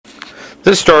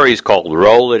This story is called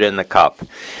Roll It in the Cup.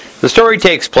 The story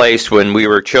takes place when we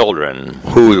were children.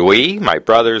 Who we? My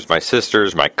brothers, my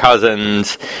sisters, my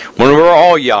cousins, when we were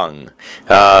all young.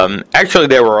 Actually,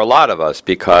 there were a lot of us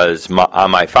because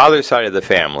on my father's side of the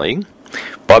family,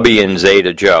 Bubby and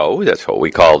Zeta Joe, that's what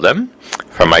we called them,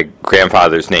 from my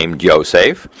grandfather's name,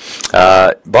 Joseph.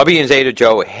 Bubby and Zeta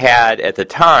Joe had, at the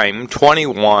time,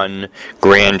 21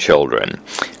 grandchildren.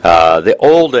 The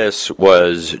oldest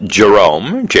was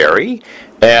Jerome, Jerry,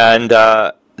 and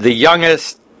the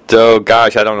youngest, oh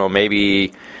gosh, I don't know,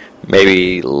 maybe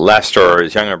Lester or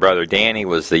his younger brother Danny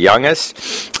was the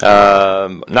youngest.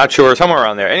 Not sure, somewhere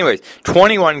around there. Anyways,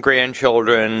 21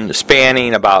 grandchildren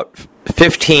spanning about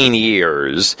 15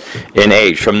 years in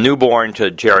age, from newborn to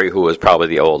Jerry, who was probably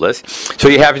the oldest. So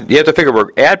you have to figure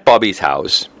we're at Bubby's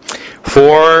house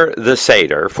for the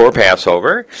Seder, for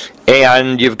Passover,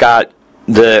 and you've got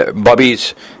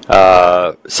Bubby's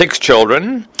 6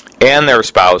 children and their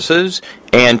spouses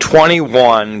and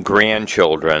 21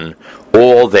 grandchildren,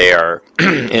 all there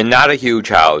in not a huge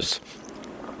house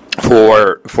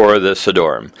for the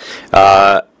Sidurim.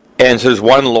 And so there's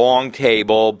one long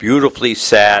table, beautifully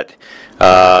set,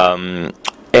 and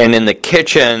in the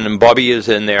kitchen, Bubby is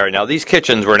in there. Now, these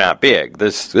kitchens were not big.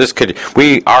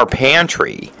 Our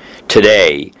pantry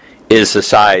today is the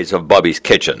size of Bubby's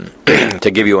kitchen, to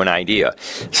give you an idea.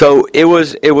 So it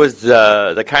was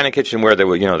the kind of kitchen where there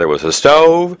was a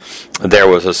stove, there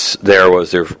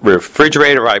was a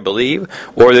refrigerator, I believe,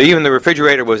 or even the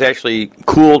refrigerator was actually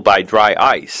cooled by dry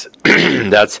ice.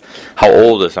 That's how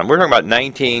old this is. We're talking about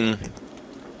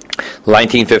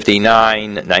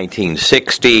 1959,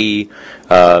 1960,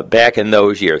 back in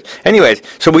those years. Anyways,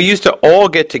 so we used to all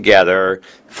get together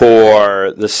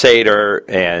for the Seder,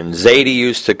 and Zadie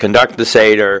used to conduct the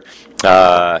Seder.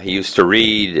 He used to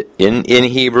read in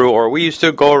Hebrew, or we used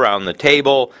to go around the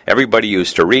table. Everybody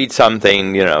used to read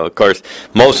something. Of course,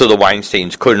 most of the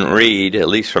Weinsteins couldn't read, at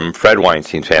least from Fred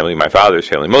Weinstein's family, my father's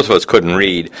family. Most of us couldn't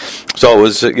read. So it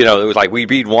was like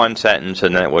we'd read one sentence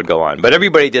and then it would go on. But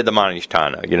everybody did the Manish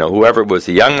Tana. Whoever was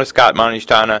the youngest got Manish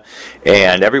Tana,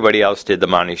 and everybody else did the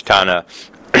Manish Tana.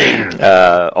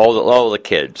 All the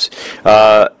kids.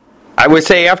 I would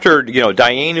say after,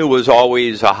 Dayenu was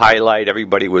always a highlight.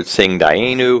 Everybody would sing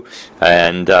Dayenu,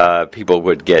 and people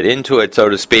would get into it, so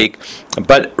to speak.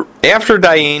 But after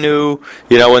Dayenu,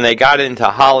 when they got into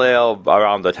Hallel,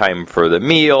 around the time for the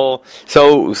meal,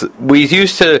 so we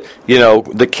used to,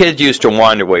 the kids used to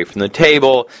wander away from the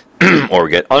table or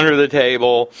get under the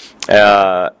table,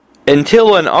 until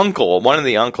one of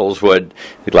the uncles would,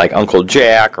 like Uncle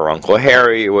Jack or Uncle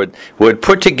Harry, would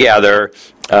put together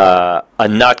a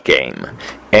nut game.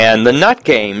 And the nut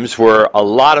games were a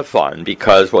lot of fun,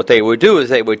 because what they would do is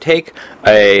they would take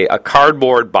a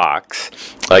cardboard box,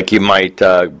 like you might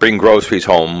bring groceries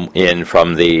home in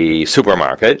from the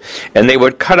supermarket, and they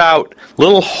would cut out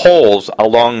little holes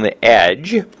along the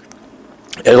edge,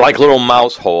 like little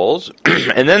mouse holes,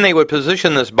 and then they would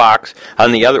position this box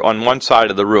on one side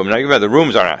of the room. Now, the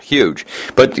rooms are not huge,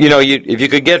 but if you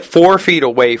could get 4 feet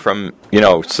away from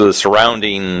the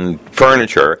surrounding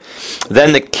furniture,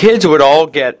 then the kids would all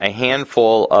get a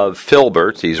handful of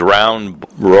filberts, these round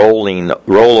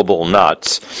rollable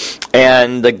nuts,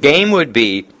 and the game would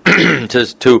be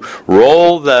to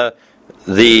roll the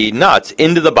nuts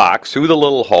into the box through the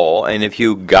little hole, and if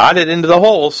you got it into the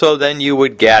hole, so then you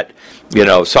would get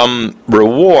some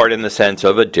reward in the sense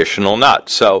of additional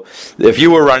nuts. So if you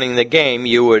were running the game,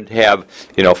 you would have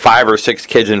 5 or 6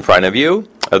 kids in front of you,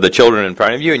 the children in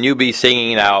front of you, and you'd be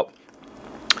singing out,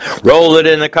 roll it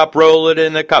in the cup,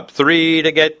 3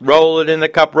 to get, roll it in the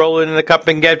cup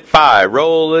and get 5,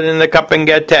 roll it in the cup and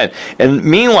get 10. And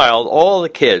meanwhile, all the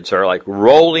kids are like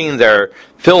rolling their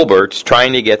filberts,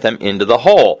 trying to get them into the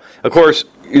hole. Of course,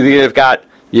 you got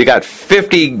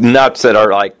 50 nuts that are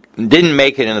like, didn't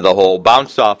make it into the hole,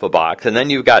 bounced off a box, and then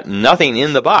you've got nothing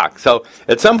in the box. So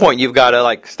at some point you've got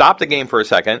to stop the game for a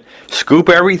second, scoop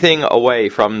everything away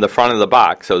from the front of the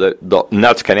box so that the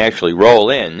nuts can actually roll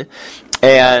in.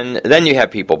 And then you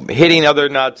have people hitting other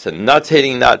nuts and nuts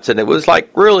hitting nuts, and it was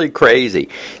really crazy.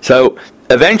 So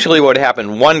eventually what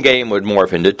happened, one game would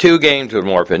morph into 2 games, would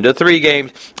morph into 3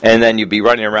 games, and then you'd be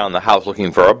running around the house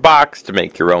looking for a box to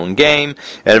make your own game.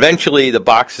 And eventually the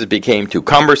boxes became too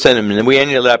cumbersome, and then we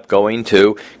ended up going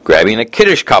to grabbing a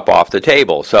Kiddush cup off the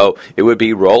table. So it would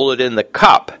be roll it in the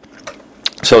cup.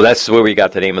 So that's where we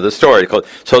got the name of the story.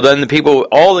 So then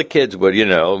all the kids would,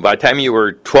 by the time you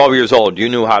were 12 years old, you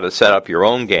knew how to set up your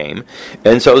own game.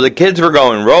 And so the kids were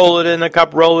going, roll it in the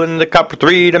cup, roll it in the cup,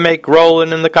 3 to make, roll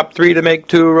it in the cup, 3 to make,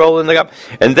 2, roll it in the cup.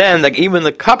 And then even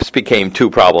the cups became too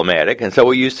problematic. And so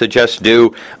we used to just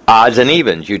do odds and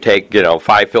evens. You take, 5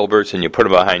 filberts and you put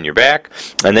them behind your back.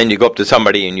 And then you go up to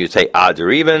somebody and you say odds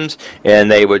or evens. And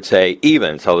they would say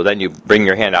even. So then you bring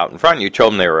your hand out in front. You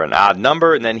told them they were an odd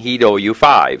number. And then he'd owe you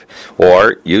 5.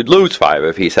 Or you'd lose 5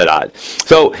 if he said odd.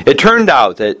 So it turned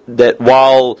out that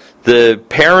while the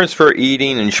parents were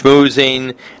eating and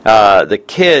schmoozing, the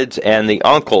kids and the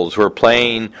uncles were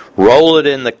playing roll it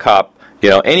in the cup,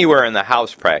 anywhere in the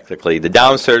house practically. The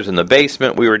downstairs in the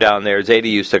basement, we were down there. Zadie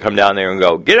used to come down there and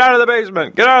go, get out of the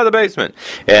basement, get out of the basement.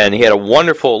 And he had a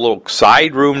wonderful little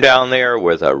side room down there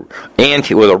with a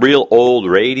real old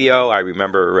radio. I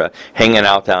remember hanging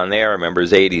out down there. I remember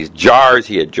Zadie's jars.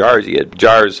 He had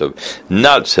jars of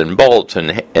nuts and bolts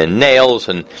and nails.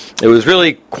 And it was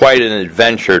really quite an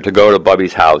adventure to go to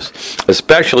Bubby's house,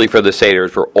 especially for the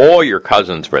Seders, where all your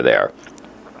cousins were there.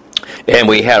 And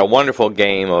we had a wonderful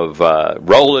game of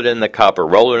roll it in the cup or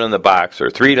roll it in the box or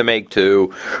 3 to make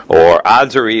 2 or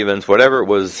odds or evens, whatever it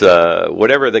was,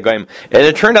 whatever the game. And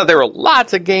it turned out there were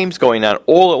lots of games going on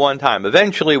all at one time.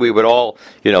 Eventually we would all,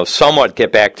 somewhat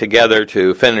get back together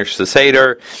to finish the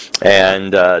Seder,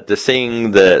 and to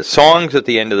sing the songs at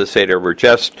the end of the Seder were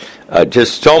just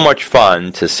so much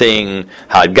fun to sing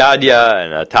Hadgadya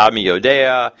and Atam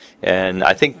Yodea. And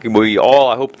I think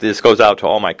I hope this goes out to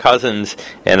all my cousins,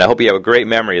 and I hope you have a great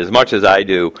memory, as much as I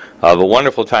do, of a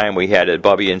wonderful time we had at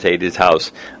Bubby and Zadie's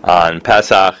house on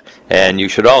Pesach. And you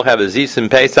should all have a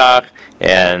Zisen Pesach,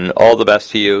 and all the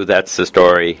best to you. That's the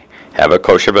story. Have a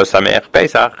kosher v'sameach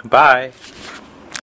Pesach. Bye.